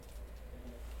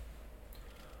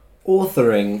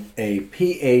Authoring a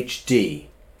PhD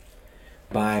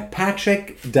by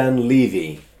Patrick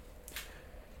Dunleavy.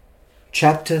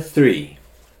 Chapter 3.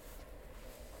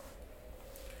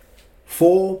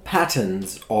 4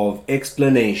 Patterns of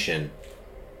Explanation.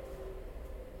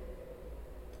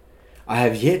 I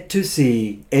have yet to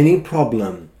see any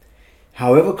problem,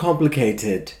 however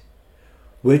complicated,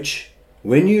 which,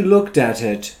 when you looked at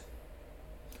it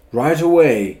right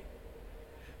away,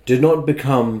 did not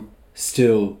become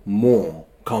still more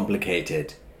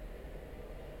complicated.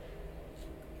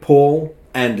 Paul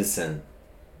Anderson.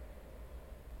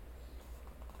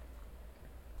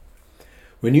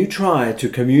 When you try to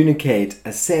communicate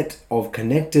a set of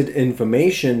connected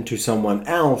information to someone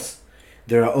else,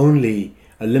 there are only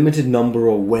a limited number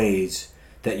of ways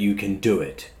that you can do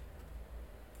it.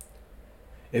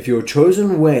 If your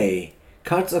chosen way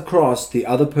cuts across the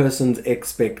other person's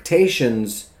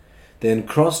expectations, then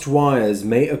crossed wires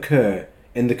may occur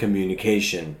in the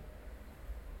communication.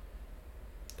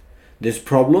 This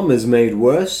problem is made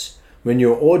worse when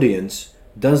your audience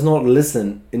does not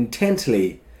listen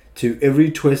intently to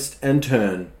every twist and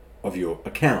turn of your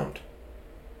account.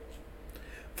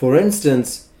 For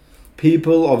instance,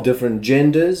 people of different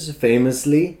genders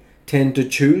famously tend to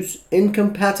choose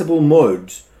incompatible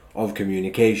modes of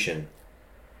communication.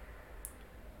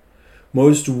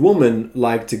 Most women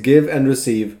like to give and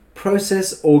receive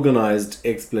process-organized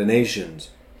explanations,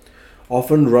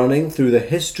 often running through the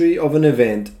history of an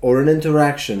event or an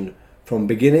interaction from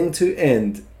beginning to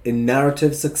end in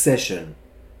narrative succession.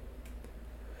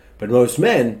 But most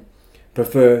men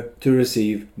prefer to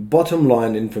receive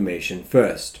bottom-line information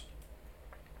first.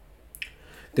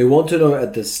 They want to know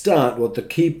at the start what the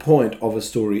key point of a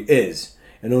story is,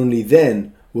 and only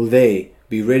then will they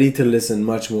be ready to listen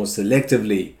much more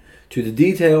selectively to the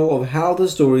detail of how the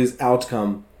story's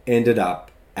outcome ended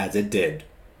up as it did.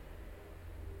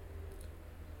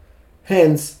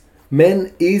 Hence,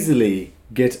 men easily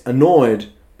get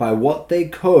annoyed by what they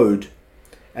code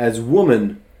as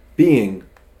women being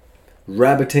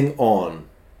rabbiting on.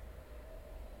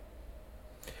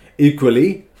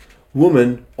 Equally,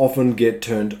 women often get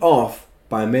turned off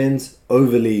by men's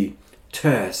overly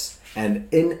terse and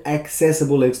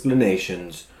inaccessible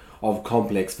explanations of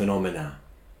complex phenomena.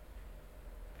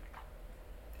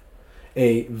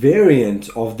 A variant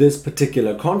of this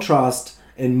particular contrast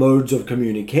in modes of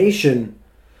communication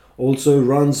also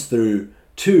runs through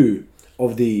 2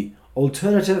 of the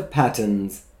alternative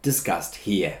patterns discussed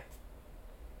here.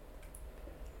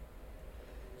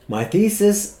 My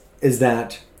thesis is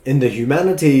that in the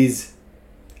humanities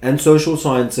and social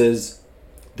sciences,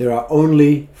 there are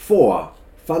only 4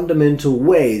 fundamental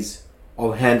ways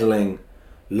of handling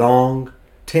long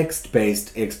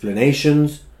text-based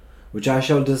explanations, which I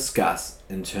shall discuss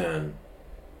in turn.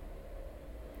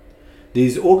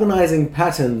 These organizing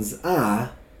patterns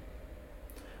are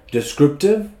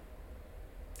descriptive,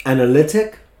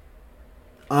 analytic,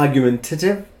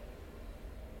 argumentative,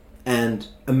 and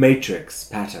a matrix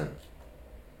pattern,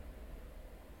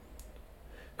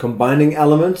 combining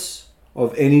elements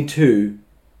of any 2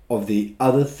 of the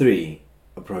other 3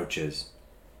 approaches.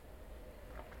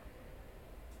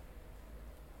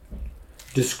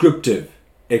 Descriptive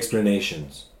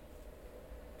explanations.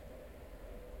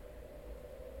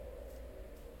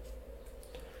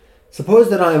 Suppose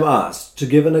that I am asked to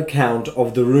give an account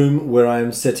of the room where I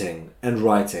am sitting and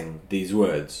writing these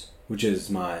words, which is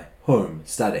my home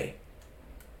study.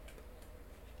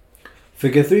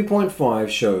 Figure 3.5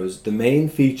 shows the main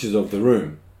features of the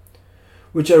room,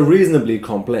 which are reasonably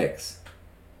complex.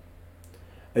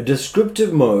 A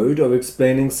descriptive mode of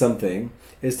explaining something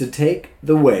is to take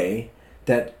the way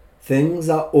that things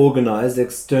are organized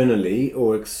externally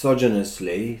or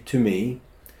exogenously to me,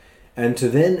 and to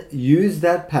then use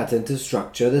that pattern to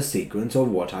structure the sequence of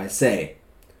what I say.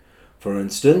 For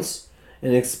instance,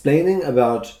 in explaining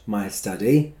about my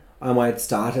study, I might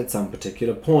start at some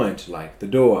particular point, like the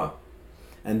door,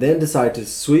 and then decide to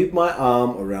sweep my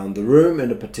arm around the room in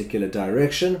a particular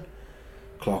direction,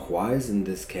 clockwise in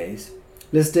this case,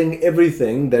 listing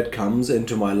everything that comes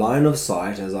into my line of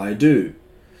sight as I do,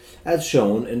 as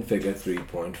shown in figure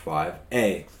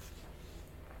 3.5a.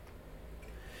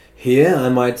 Here I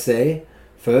might say,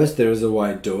 first there is a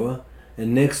white door,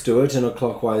 and next to it in a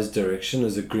clockwise direction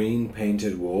is a green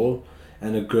painted wall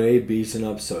and a grey beaten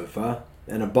up sofa,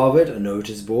 and above it a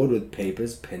notice board with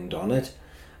papers pinned on it,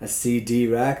 a CD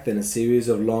rack, then a series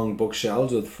of long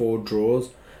bookshelves with 4 drawers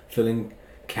filling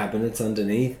cabinets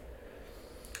underneath,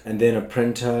 and then a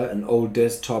printer, an old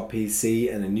desktop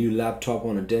PC, and a new laptop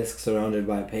on a desk surrounded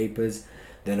by papers,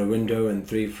 then a window and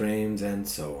 3 frames, and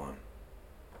so on.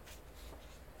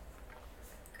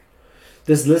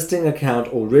 This listing account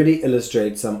already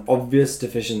illustrates some obvious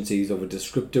deficiencies of a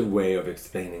descriptive way of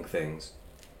explaining things.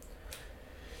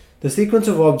 The sequence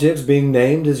of objects being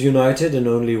named is united in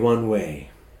only one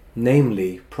way,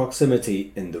 namely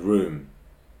proximity in the room.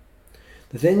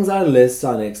 The things I list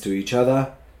are next to each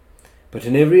other, but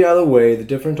in every other way the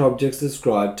different objects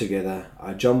described together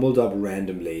are jumbled up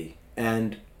randomly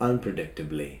and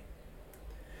unpredictably.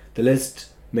 The list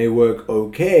may work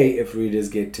okay if readers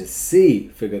get to see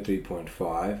figure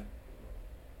 3.5,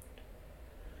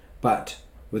 but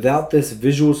without this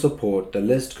visual support the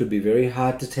list could be very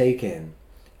hard to take in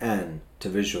and to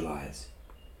visualize.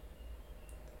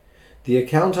 The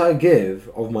account I give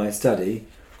of my study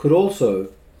could also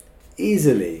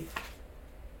easily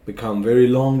become very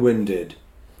long-winded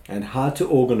and hard to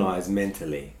organize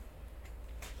mentally.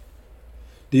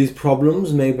 These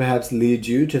problems may perhaps lead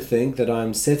you to think that I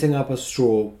am setting up a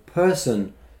straw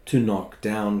person to knock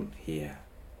down here,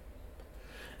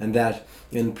 and that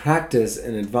in practice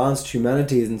in advanced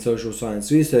humanities and social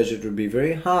science research it would be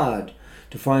very hard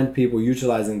to find people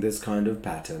utilizing this kind of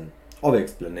pattern of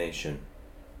explanation.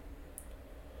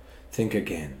 Think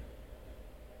again.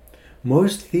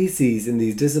 Most theses in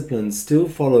these disciplines still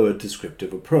follow a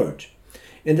descriptive approach,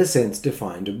 in the sense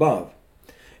defined above,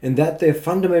 in that their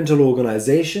fundamental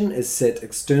organization is set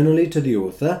externally to the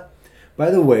author by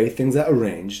the way things are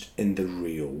arranged in the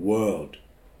real world.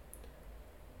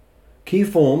 Key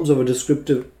forms of a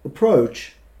descriptive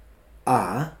approach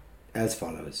are as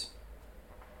follows.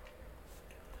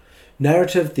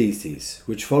 Narrative theses,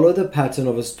 which follow the pattern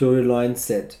of a storyline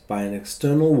set by an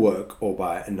external work or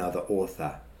by another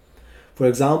author. For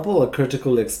example, a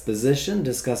critical exposition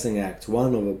discussing Act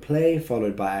 1 of a play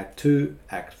followed by Act 2,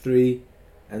 Act 3,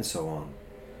 and so on.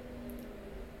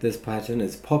 This pattern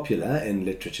is popular in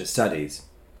literature studies.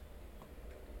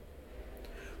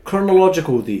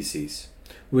 Chronological theses,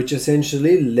 which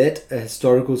essentially let a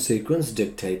historical sequence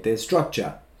dictate their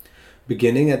structure,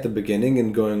 beginning at the beginning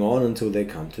and going on until they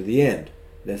come to the end.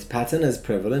 This pattern is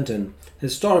prevalent in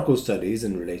historical studies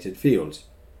and related fields.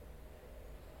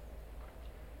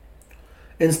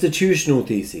 Institutional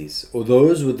theses, or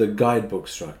those with the guidebook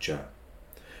structure,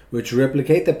 which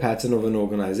replicate the pattern of an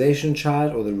organization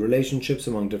chart or the relationships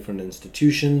among different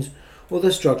institutions or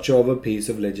the structure of a piece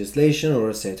of legislation or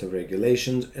a set of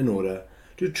regulations in order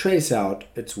to trace out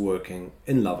its working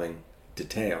in loving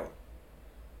detail.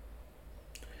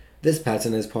 This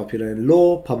pattern is popular in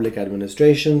law, public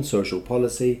administration, social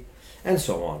policy, and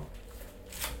so on.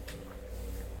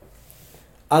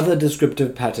 Other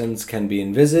descriptive patterns can be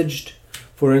envisaged,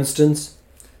 for instance,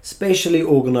 spatially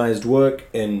organized work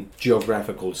in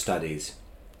geographical studies.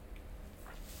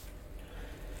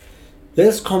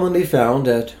 Less commonly found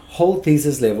at whole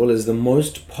thesis level is the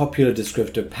most popular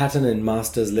descriptive pattern in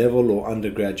master's level or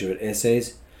undergraduate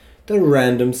essays, the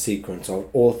random sequence of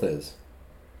authors.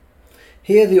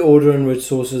 Here the order in which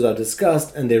sources are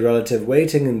discussed and their relative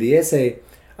weighting in the essay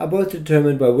are both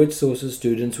determined by which sources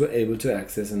students were able to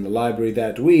access in the library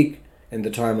that week and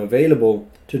the time available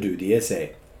to do the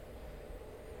essay.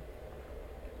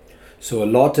 So a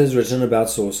lot is written about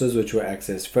sources which were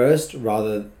accessed first,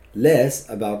 rather less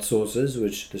about sources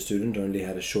which the student only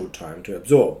had a short time to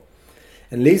absorb.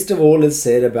 And least of all is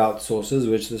said about sources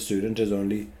which the student is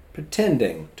only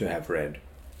pretending to have read.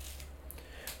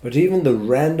 But even the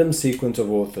random sequence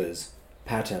of authors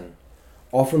pattern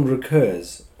often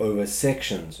recurs over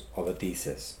sections of a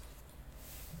thesis.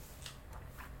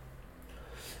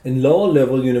 In lower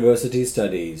level university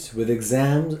studies, with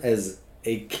exams as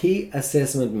a key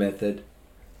assessment method,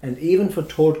 and even for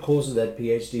taught courses at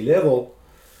PhD level,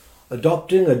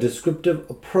 adopting a descriptive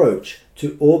approach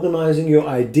to organizing your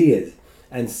ideas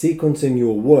and sequencing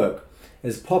your work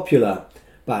is popular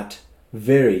but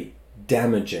very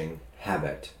damaging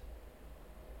habit.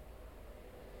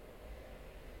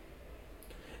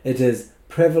 It is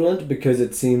prevalent because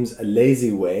it seems a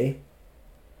lazy way.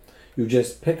 You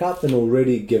just pick up an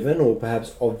already given or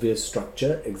perhaps obvious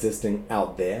structure existing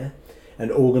out there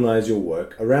and organize your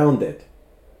work around it.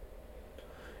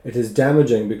 It is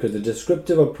damaging because the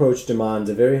descriptive approach demands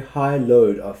a very high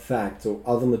load of facts or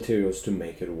other materials to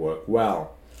make it work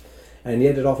well, and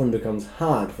yet it often becomes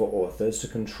hard for authors to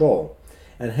control,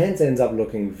 and hence ends up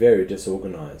looking very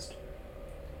disorganized.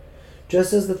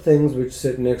 Just as the things which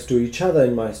sit next to each other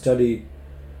in my study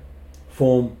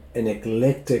form an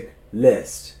eclectic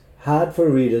list, hard for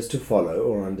readers to follow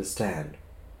or understand,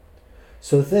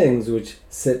 so things which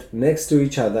sit next to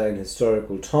each other in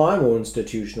historical time or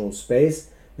institutional space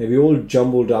may be all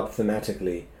jumbled up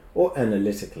thematically or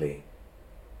analytically.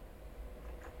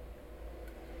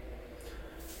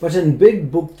 But in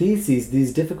big book theses,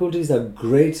 these difficulties are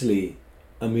greatly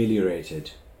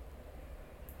ameliorated.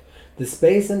 The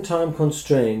space and time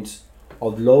constraints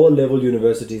of lower level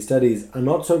university studies are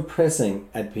not so pressing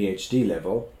at PhD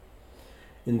level.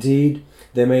 Indeed,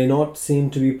 they may not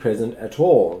seem to be present at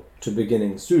all to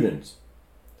beginning students.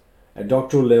 At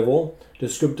doctoral level,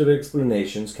 descriptive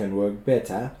explanations can work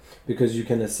better because you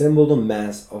can assemble the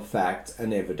mass of facts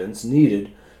and evidence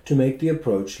needed to make the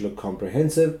approach look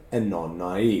comprehensive and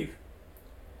non-naive.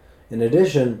 In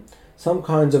addition, some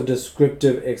kinds of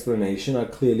descriptive explanation are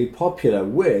clearly popular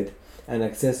with and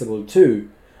accessible to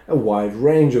a wide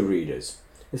range of readers,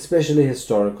 especially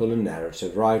historical and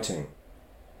narrative writing.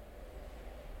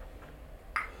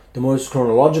 The most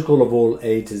chronological of all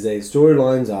A to Z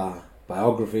storylines are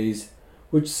biographies,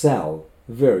 which sell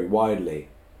very widely.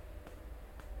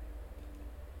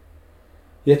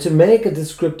 Yet to make a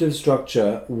descriptive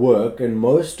structure work in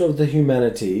most of the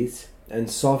humanities and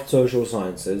soft social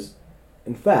sciences,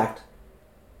 in fact,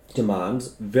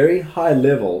 demands very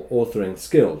high-level authoring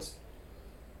skills.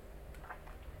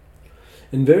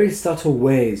 In very subtle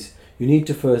ways, you need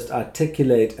to first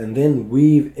articulate and then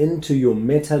weave into your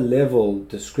meta-level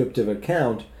descriptive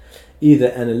account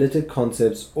either analytic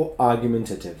concepts or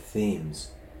argumentative themes.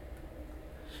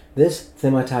 This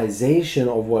thematization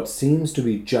of what seems to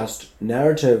be just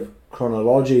narrative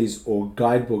chronologies or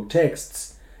guidebook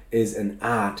texts is an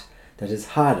art that is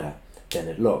harder than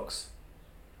it looks.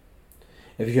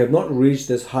 If you have not reached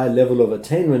this high level of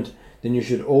attainment, then you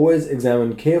should always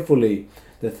examine carefully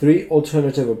the three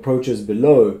alternative approaches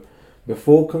below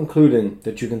before concluding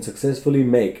that you can successfully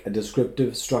make a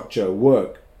descriptive structure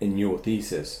work in your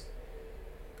thesis.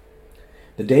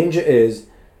 The danger is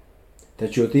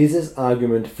that your thesis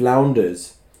argument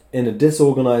flounders in a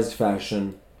disorganized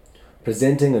fashion,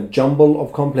 presenting a jumble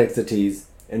of complexities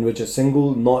in which a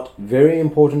single not very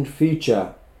important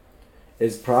feature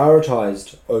is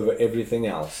prioritized over everything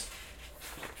else.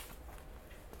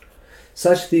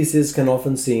 Such theses can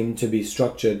often seem to be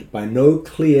structured by no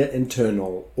clear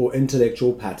internal or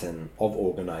intellectual pattern of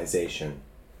organization.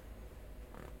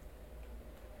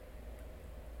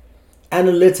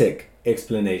 Analytic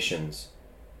explanations.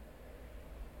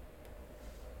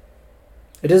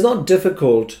 It is not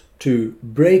difficult to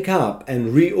break up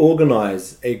and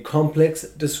reorganize a complex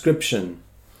description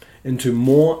into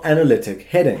more analytic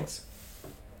headings.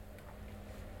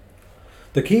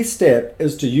 The key step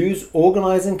is to use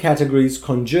organizing categories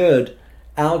conjured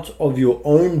out of your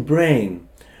own brain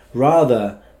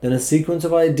rather than a sequence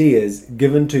of ideas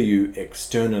given to you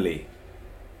externally.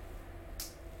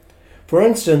 For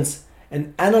instance,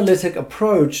 an analytic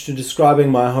approach to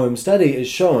describing my home study is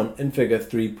shown in figure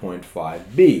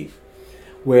 3.5b,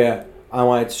 where I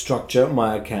might structure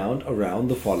my account around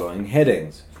the following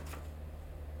headings: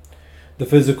 the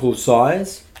physical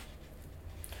size,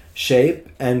 shape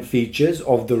and features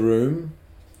of the room,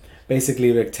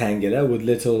 basically rectangular with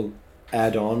little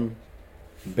add-on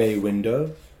bay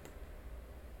window,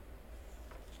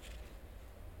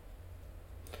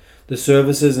 the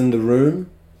services in the room,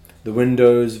 the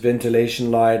windows,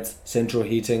 ventilation lights, central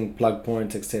heating, plug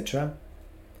points, etc.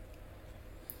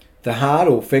 The hard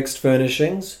or fixed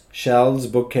furnishings, shelves,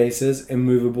 bookcases,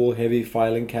 immovable heavy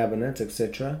filing cabinets,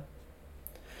 etc.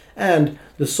 And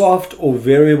the soft or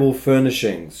variable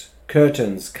furnishings,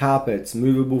 curtains, carpets,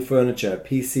 movable furniture,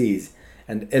 PCs,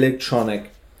 and electronic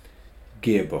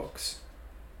gearbooks,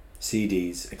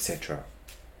 CDs, etc.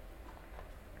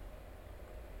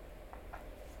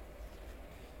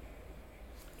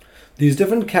 These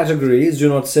different categories do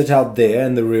not sit out there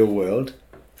in the real world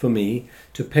for me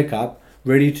to pick up,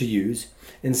 ready to use.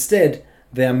 Instead,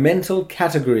 they are mental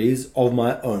categories of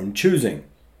my own choosing.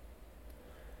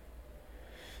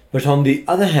 But on the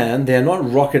other hand, they are not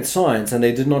rocket science and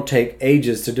they did not take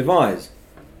ages to devise.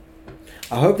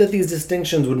 I hope that these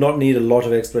distinctions would not need a lot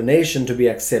of explanation to be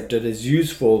accepted as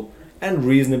useful and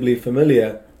reasonably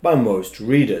familiar by most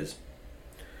readers.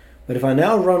 But if I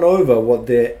now run over what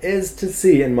there is to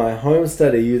see in my home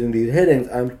study using these headings,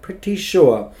 I'm pretty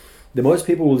sure that most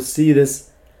people will see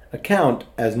this account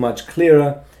as much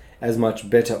clearer, as much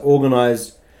better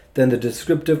organized than the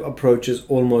descriptive approach's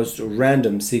almost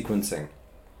random sequencing.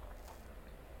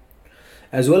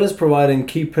 As well as providing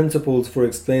key principles for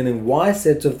explaining why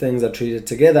sets of things are treated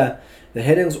together, the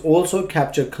headings also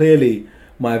capture clearly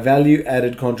my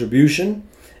value-added contribution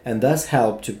and thus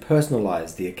help to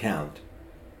personalize the account.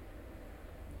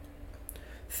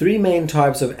 Three main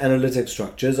types of analytic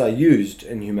structures are used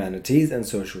in humanities and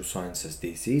social sciences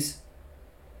theses.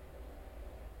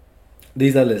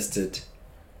 These are listed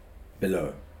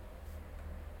below.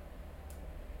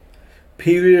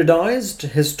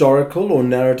 Periodized historical or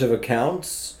narrative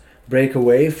accounts break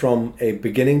away from a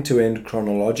beginning to end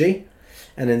chronology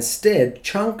and instead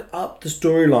chunk up the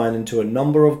storyline into a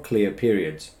number of clear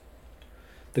periods.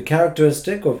 The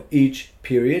characteristic of each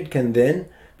period can then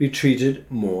be treated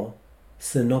more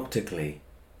synoptically.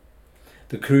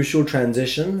 The crucial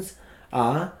transitions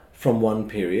are from one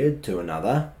period to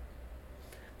another.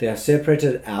 They are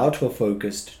separated out for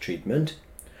focused treatment,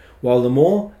 while the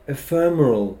more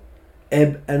ephemeral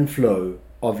ebb and flow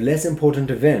of less important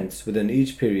events within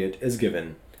each period is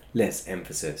given less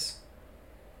emphasis.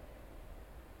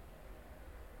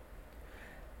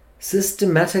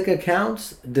 Systematic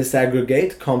accounts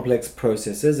disaggregate complex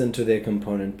processes into their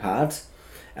component parts,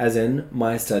 as in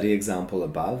my study example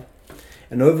above.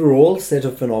 An overall set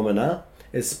of phenomena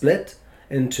is split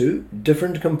into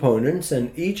different components,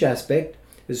 and each aspect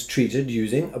is treated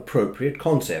using appropriate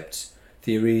concepts,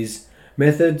 theories,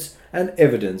 methods, and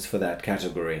evidence for that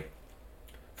category.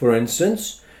 For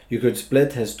instance, you could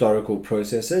split historical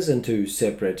processes into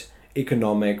separate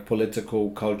economic,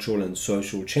 political, cultural, and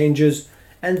social changes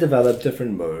and develop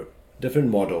different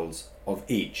models of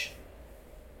each,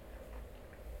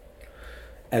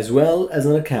 as well as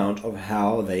an account of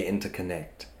how they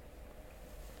interconnect.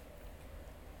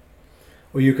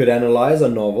 Or you could analyze a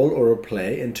novel or a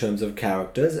play in terms of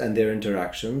characters and their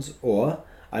interactions, or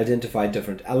identify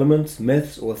different elements,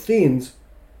 myths, or themes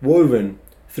woven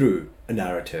through a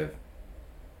narrative.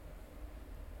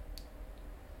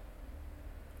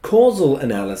 Causal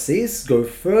analyses go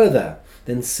further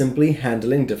than simply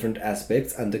handling different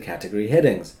aspects under category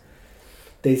headings.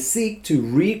 They seek to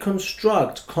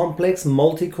reconstruct complex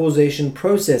multi-causation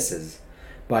processes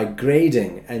by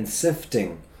grading and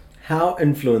sifting how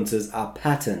influences are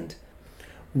patterned,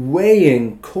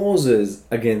 weighing causes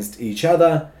against each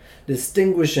other,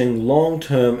 distinguishing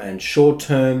long-term and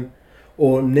short-term,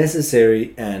 or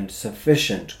necessary and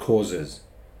sufficient causes.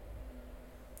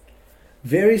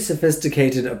 Very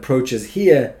sophisticated approaches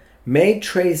here may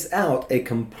trace out a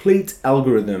complete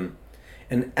algorithm,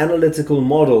 an analytical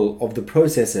model of the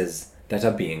processes that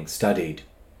are being studied.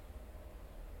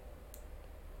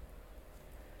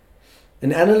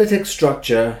 An analytic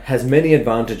structure has many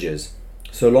advantages,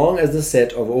 so long as the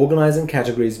set of organizing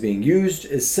categories being used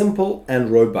is simple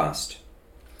and robust,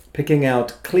 picking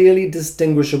out clearly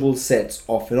distinguishable sets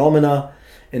of phenomena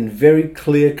in very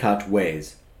clear-cut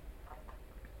ways.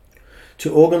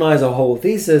 To organize a whole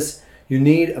thesis, you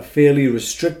need a fairly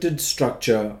restricted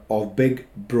structure of big,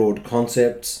 broad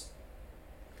concepts.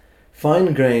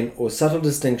 Fine-grained or subtle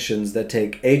distinctions that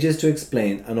take ages to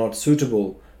explain are not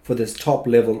suitable for this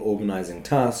top-level organizing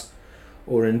task,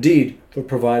 or indeed for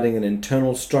providing an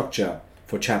internal structure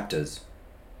for chapters.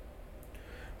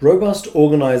 Robust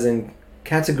organizing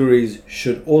categories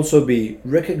should also be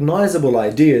recognizable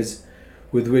ideas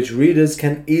with which readers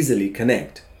can easily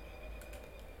connect.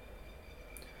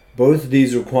 Both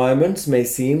these requirements may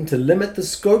seem to limit the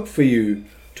scope for you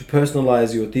to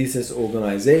personalize your thesis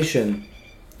organization.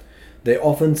 They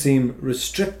often seem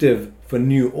restrictive for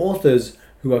new authors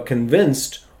who are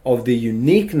convinced of the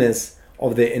uniqueness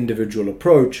of their individual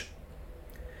approach,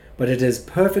 but it is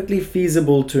perfectly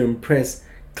feasible to impress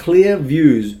clear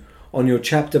views on your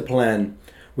chapter plan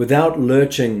without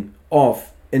lurching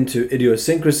off into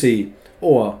idiosyncrasy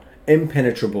or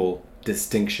impenetrable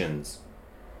distinctions.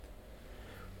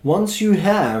 Once you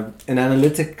have an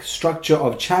analytic structure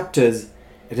of chapters,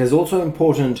 it is also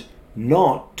important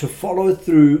not to follow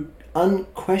through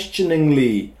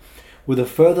unquestioningly with a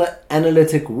further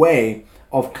analytic way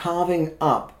of carving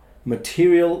up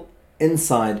material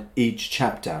inside each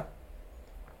chapter.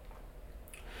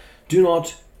 Do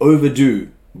not overdo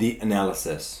the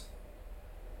analysis.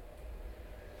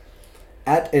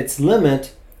 At its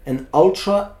limit, an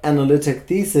ultra-analytic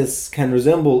thesis can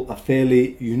resemble a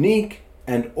fairly unique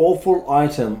and awful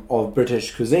item of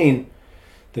British cuisine,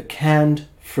 the canned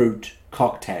fruit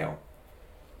cocktail.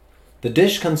 The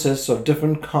dish consists of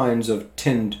different kinds of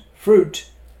tinned fruit,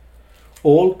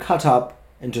 all cut up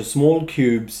into small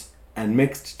cubes and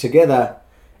mixed together,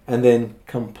 and then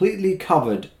completely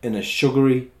covered in a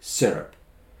sugary syrup.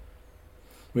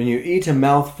 When you eat a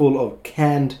mouthful of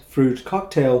canned fruit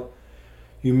cocktail,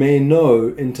 you may know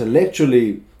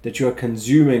intellectually that you are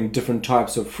consuming different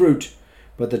types of fruit,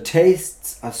 but the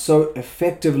tastes are so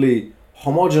effectively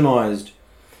homogenized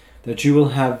that you will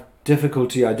have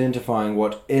difficulty identifying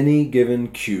what any given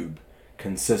cube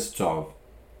consists of.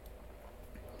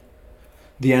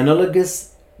 The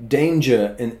analogous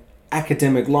danger in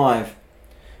academic life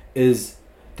is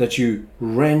that you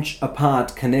wrench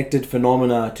apart connected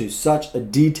phenomena to such a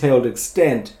detailed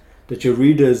extent that your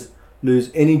readers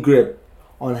lose any grip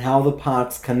on how the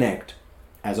parts connect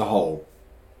as a whole.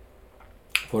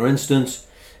 For instance,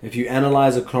 If you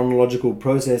analyze a chronological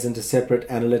process into separate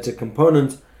analytic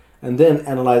components and then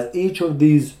analyze each of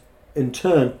these in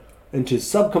turn into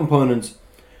subcomponents,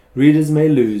 readers may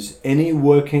lose any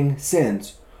working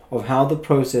sense of how the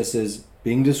processes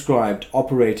being described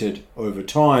operated over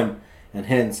time and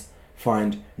hence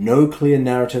find no clear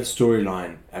narrative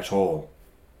storyline at all.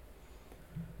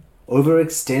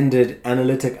 Overextended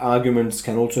analytic arguments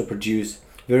can also produce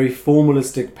very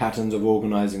formalistic patterns of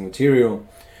organizing material,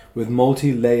 with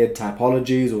multi-layered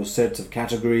typologies or sets of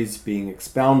categories being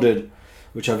expounded,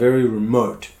 which are very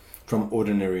remote from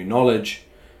ordinary knowledge,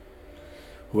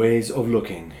 ways of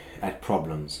looking at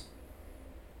problems.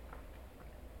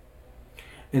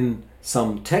 In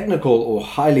some technical or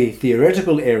highly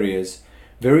theoretical areas,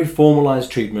 very formalized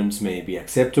treatments may be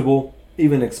acceptable,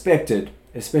 even expected,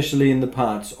 especially in the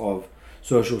parts of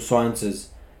social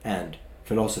sciences and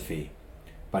philosophy.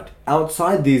 But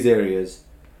outside these areas,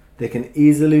 they can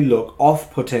easily look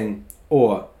off-putting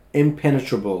or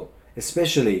impenetrable,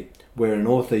 especially where an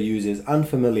author uses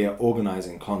unfamiliar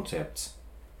organizing concepts.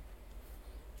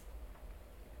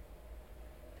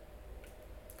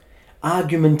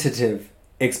 Argumentative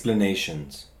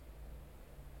explanations.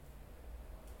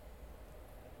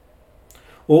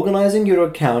 Organizing your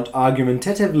account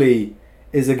argumentatively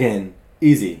is again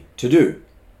easy to do.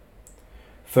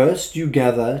 First, you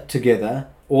gather together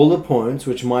all the points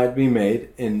which might be made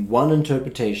in one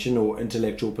interpretation or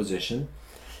intellectual position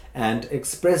and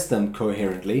express them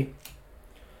coherently.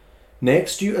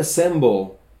 Next, you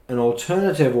assemble an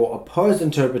alternative or opposed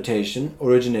interpretation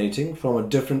originating from a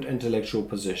different intellectual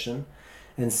position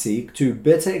and seek to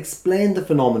better explain the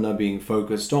phenomena being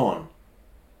focused on.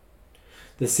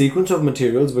 The sequence of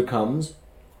materials becomes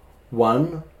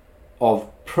one of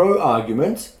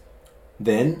pro-arguments,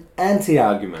 then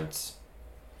anti-arguments,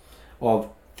 of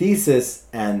thesis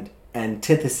and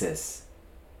antithesis,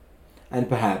 and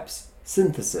perhaps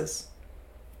synthesis.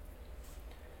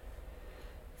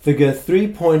 Figure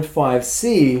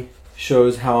 3.5c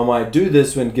shows how I might do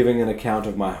this when giving an account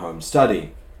of my home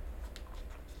study.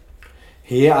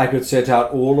 Here I could set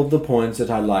out all of the points that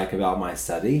I like about my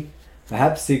study,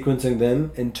 perhaps sequencing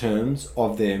them in terms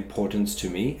of their importance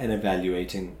to me and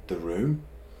evaluating the room.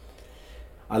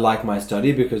 I like my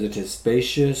study because it is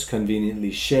spacious,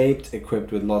 conveniently shaped,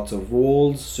 equipped with lots of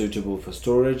walls, suitable for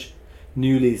storage,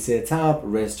 newly set up,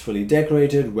 restfully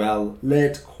decorated, well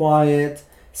lit, quiet,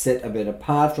 set a bit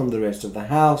apart from the rest of the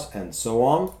house, and so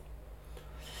on.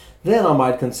 Then I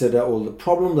might consider all the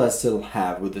problems I still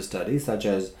have with the study, such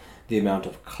as the amount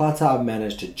of clutter I've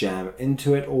managed to jam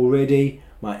into it already,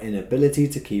 my inability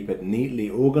to keep it neatly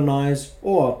organized,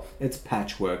 or its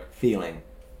patchwork feeling.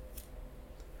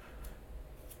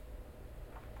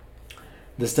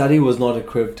 The study was not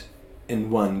equipped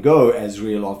in one go as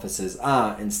real offices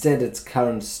are. Instead, its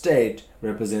current state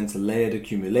represents a layered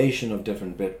accumulation of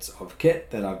different bits of kit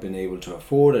that I've been able to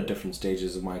afford at different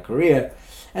stages of my career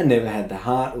and never had the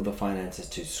heart or the finances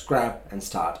to scrap and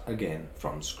start again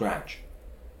from scratch.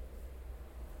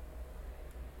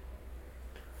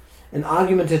 An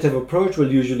argumentative approach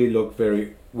will usually look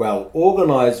very well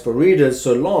organized for readers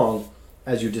so long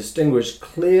as you distinguish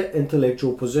clear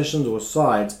intellectual positions or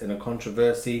sides in a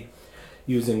controversy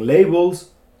using labels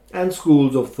and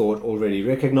schools of thought already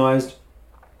recognized.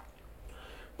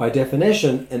 By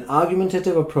definition, an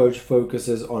argumentative approach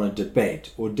focuses on a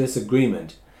debate or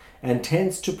disagreement and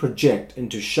tends to project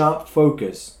into sharp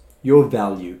focus your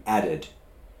value added.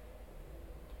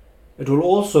 It will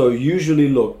also usually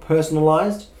look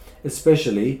personalized,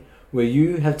 especially where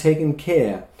you have taken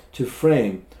care to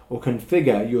frame or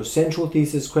configure your central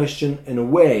thesis question in a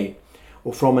way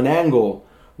or from an angle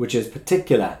which is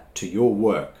particular to your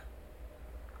work.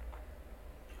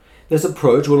 This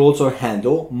approach will also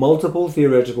handle multiple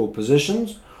theoretical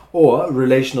positions or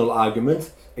relational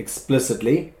arguments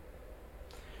explicitly,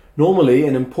 normally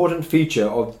an important feature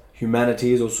of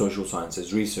humanities or social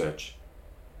sciences research.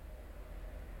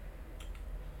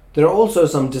 There are also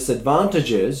some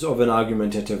disadvantages of an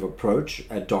argumentative approach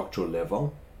at doctoral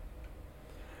level.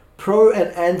 Pro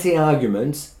and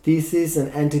anti-arguments, thesis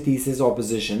and antithesis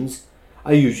oppositions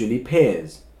are usually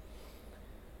pairs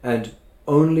and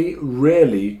only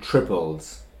rarely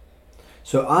triples.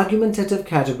 So argumentative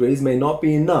categories may not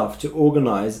be enough to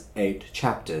organize 8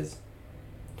 chapters.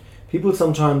 People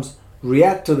sometimes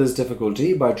react to this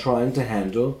difficulty by trying to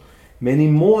handle many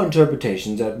more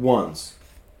interpretations at once.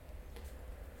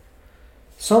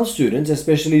 Some students,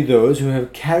 especially those who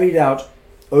have carried out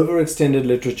overextended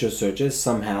literature searches,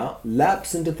 somehow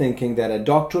lapse into thinking that at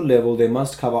doctoral level they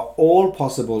must cover all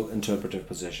possible interpretive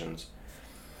positions,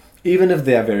 even if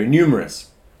they are very numerous.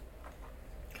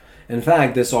 In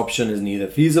fact, this option is neither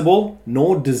feasible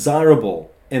nor desirable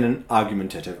in an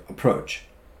argumentative approach.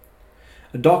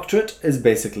 A doctorate is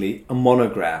basically a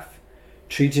monograph,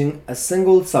 treating a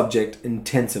single subject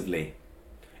intensively.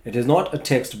 It is not a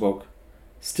textbook,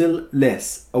 still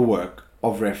less a work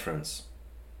of reference.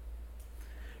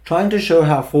 Trying to show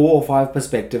how 4 or 5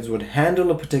 perspectives would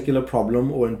handle a particular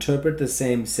problem or interpret the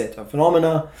same set of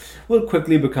phenomena will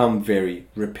quickly become very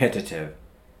repetitive.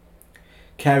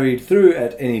 Carried through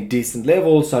at any decent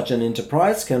level, such an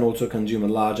enterprise can also consume a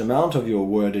large amount of your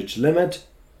wordage limit.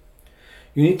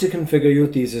 You need to configure your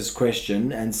thesis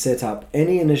question and set up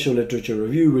any initial literature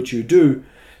review which you do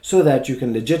so that you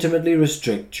can legitimately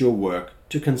restrict your work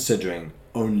to considering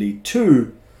only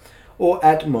 2 or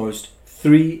at most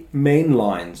 3 main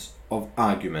lines of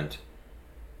argument.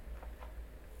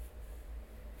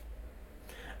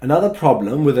 Another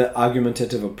problem with an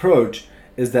argumentative approach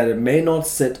is that it may not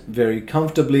sit very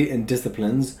comfortably in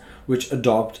disciplines which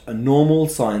adopt a normal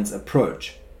science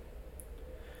approach.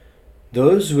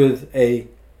 Those with a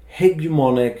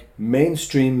hegemonic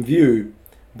mainstream view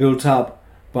built up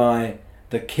by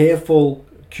the careful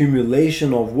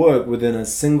accumulation of work within a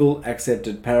single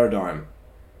accepted paradigm.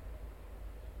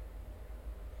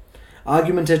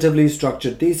 Argumentatively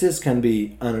structured theses can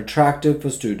be unattractive for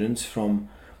students from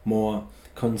more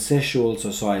consensual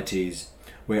societies,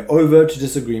 where overt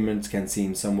disagreements can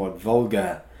seem somewhat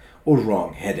vulgar or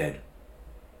wrong-headed.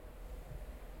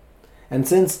 And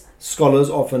since scholars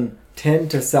often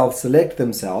tend to self-select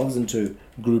themselves into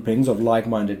groupings of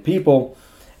like-minded people,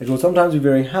 it will sometimes be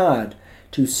very hard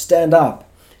to stand up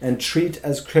and treat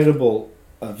as credible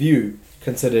a view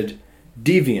considered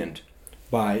deviant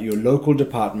by your local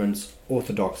department's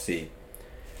orthodoxy,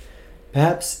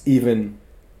 perhaps even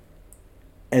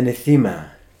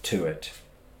anathema to it.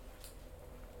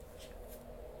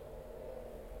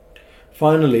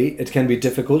 Finally, it can be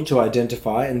difficult to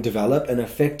identify and develop an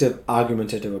effective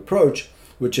argumentative approach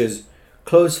which is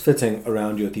close-fitting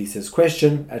around your thesis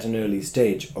question at an early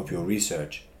stage of your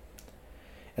research.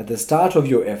 At the start of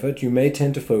your effort, you may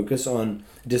tend to focus on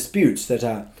disputes that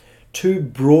are too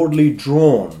broadly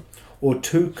drawn or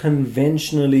too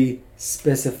conventionally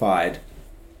specified.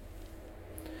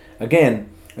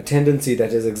 Again, a tendency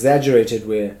that is exaggerated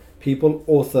where people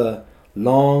author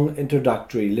long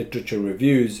introductory literature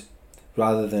reviews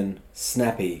rather than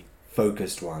snappy,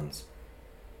 focused ones.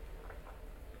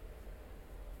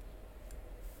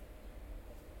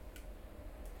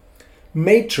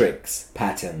 Matrix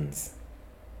patterns.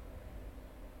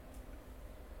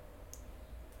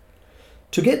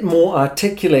 To get more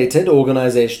articulated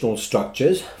organizational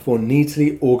structures for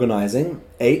neatly organizing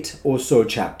 8 or so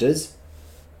chapters,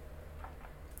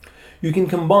 you can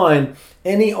combine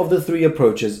any of the 3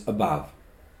 approaches above.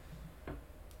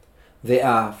 There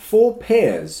are 4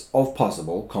 pairs of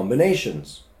possible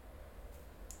combinations: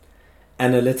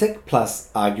 analytic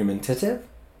plus argumentative,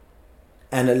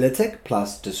 analytic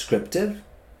plus descriptive,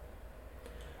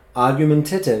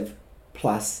 argumentative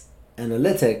plus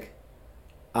analytic,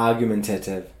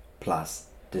 argumentative plus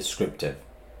descriptive.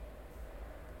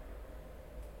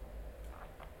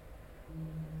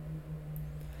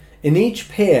 In each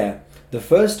pair, the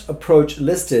first approach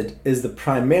listed is the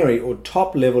primary or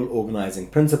top-level organizing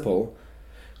principle,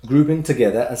 grouping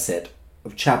together a set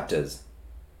of chapters.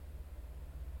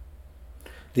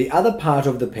 The other part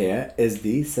of the pair is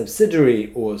the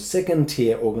subsidiary or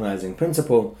second-tier organizing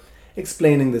principle,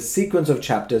 explaining the sequence of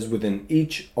chapters within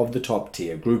each of the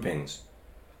top-tier groupings.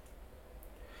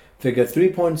 Figure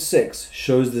 3.6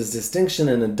 shows this distinction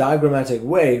in a diagrammatic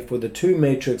way for the 2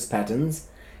 matrix patterns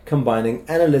combining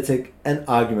analytic and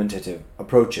argumentative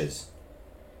approaches.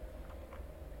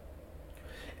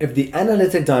 If the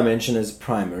analytic dimension is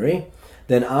primary,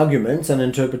 then arguments and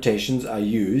interpretations are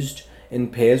used in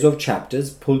pairs of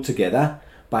chapters pulled together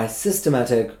by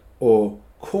systematic or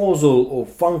causal or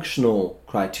functional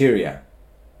criteria.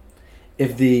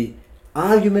 If the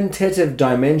argumentative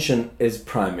dimension is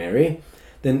primary,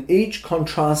 then each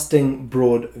contrasting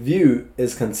broad view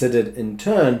is considered in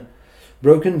turn,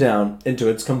 broken down into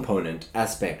its component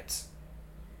aspects.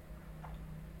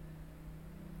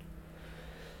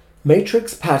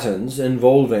 Matrix patterns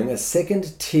involving a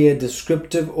second-tier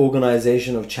descriptive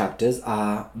organization of chapters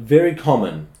are very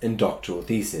common in doctoral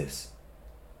theses.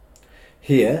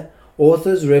 Here,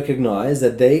 authors recognize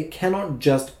that they cannot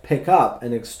just pick up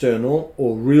an external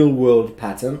or real-world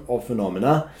pattern or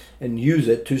phenomena and use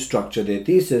it to structure their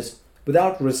thesis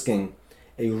without risking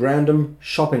a random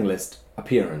shopping list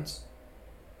appearance.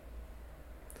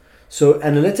 So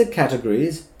analytic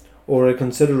categories or a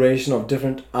consideration of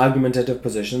different argumentative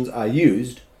positions are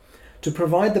used to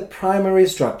provide the primary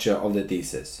structure of the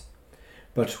thesis,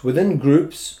 but within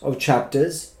groups of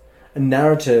chapters, a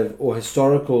narrative or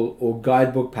historical or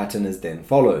guidebook pattern is then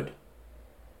followed.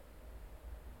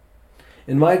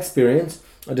 In my experience,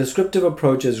 a descriptive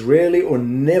approach is rarely or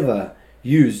never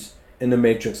used in a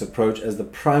matrix approach as the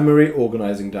primary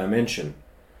organizing dimension.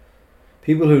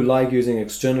 People who like using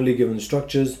externally given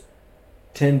structures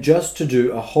tend just to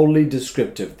do a wholly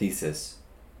descriptive thesis.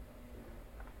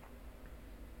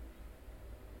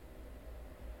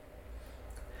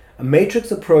 A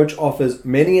matrix approach offers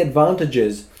many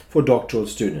advantages for doctoral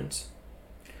students.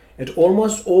 It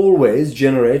almost always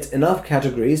generates enough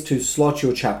categories to slot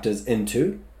your chapters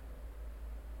into.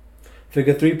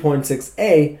 Figure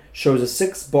 3.6a shows a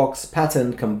 6-box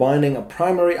pattern combining a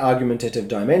primary argumentative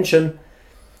dimension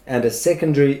and a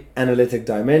secondary analytic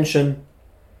dimension,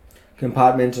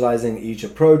 compartmentalizing each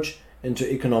approach into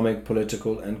economic,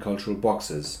 political, and cultural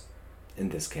boxes in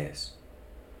this case.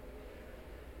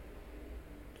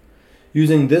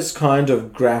 Using this kind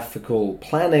of graphical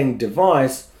planning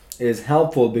device is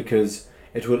helpful because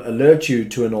it will alert you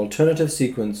to an alternative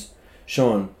sequence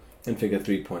shown in figure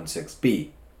 3.6b,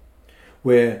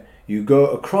 where you go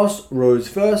across rows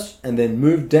first and then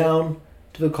move down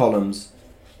to the columns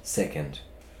second.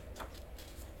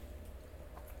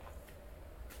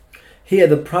 Here,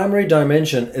 the primary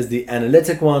dimension is the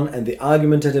analytic one and the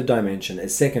argumentative dimension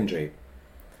is secondary.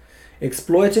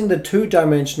 Exploiting the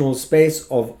two-dimensional space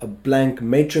of a blank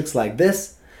matrix like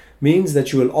this means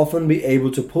that you will often be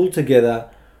able to pull together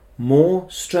more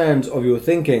strands of your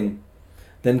thinking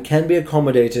than can be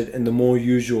accommodated in the more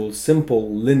usual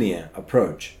simple linear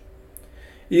approach.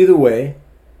 Either way,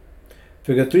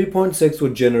 figure 3.6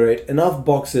 would generate enough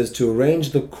boxes to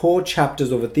arrange the core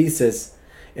chapters of a thesis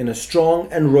in a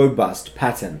strong and robust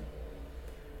pattern.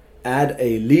 Add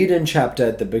a lead-in chapter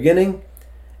at the beginning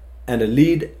and a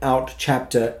lead-out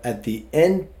chapter at the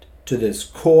end to this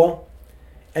core,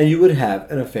 and you would have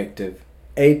an effective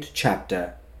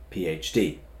 8-chapter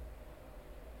PhD.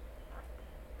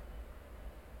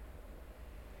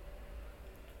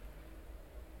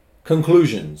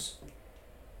 Conclusions.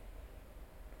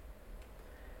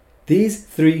 These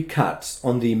 3 cuts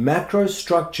on the macro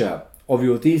structure of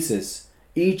your thesis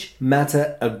each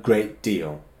matter a great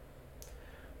deal.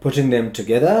 Putting them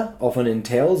together often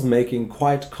entails making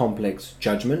quite complex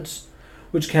judgments,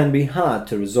 which can be hard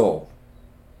to resolve.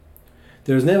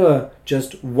 There is never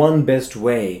just one best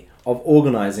way of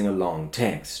organizing a long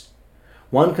text.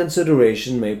 One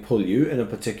consideration may pull you in a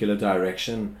particular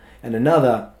direction and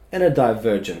another in a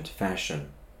divergent fashion.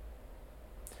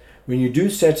 When you do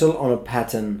settle on a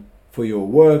pattern for your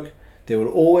work, there will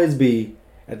always be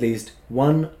at least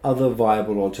one other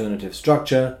viable alternative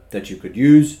structure that you could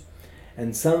use,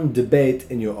 and some debate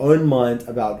in your own mind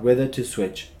about whether to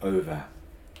switch over.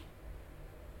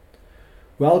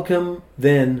 Welcome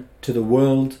then to the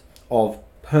world of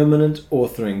permanent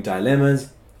authoring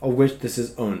dilemmas, of which this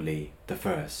is only the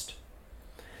first.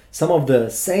 Some of the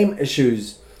same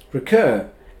issues recur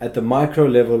at the micro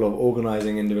level of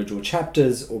organizing individual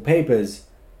chapters or papers,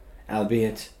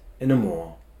 albeit in a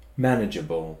more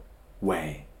manageable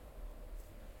way.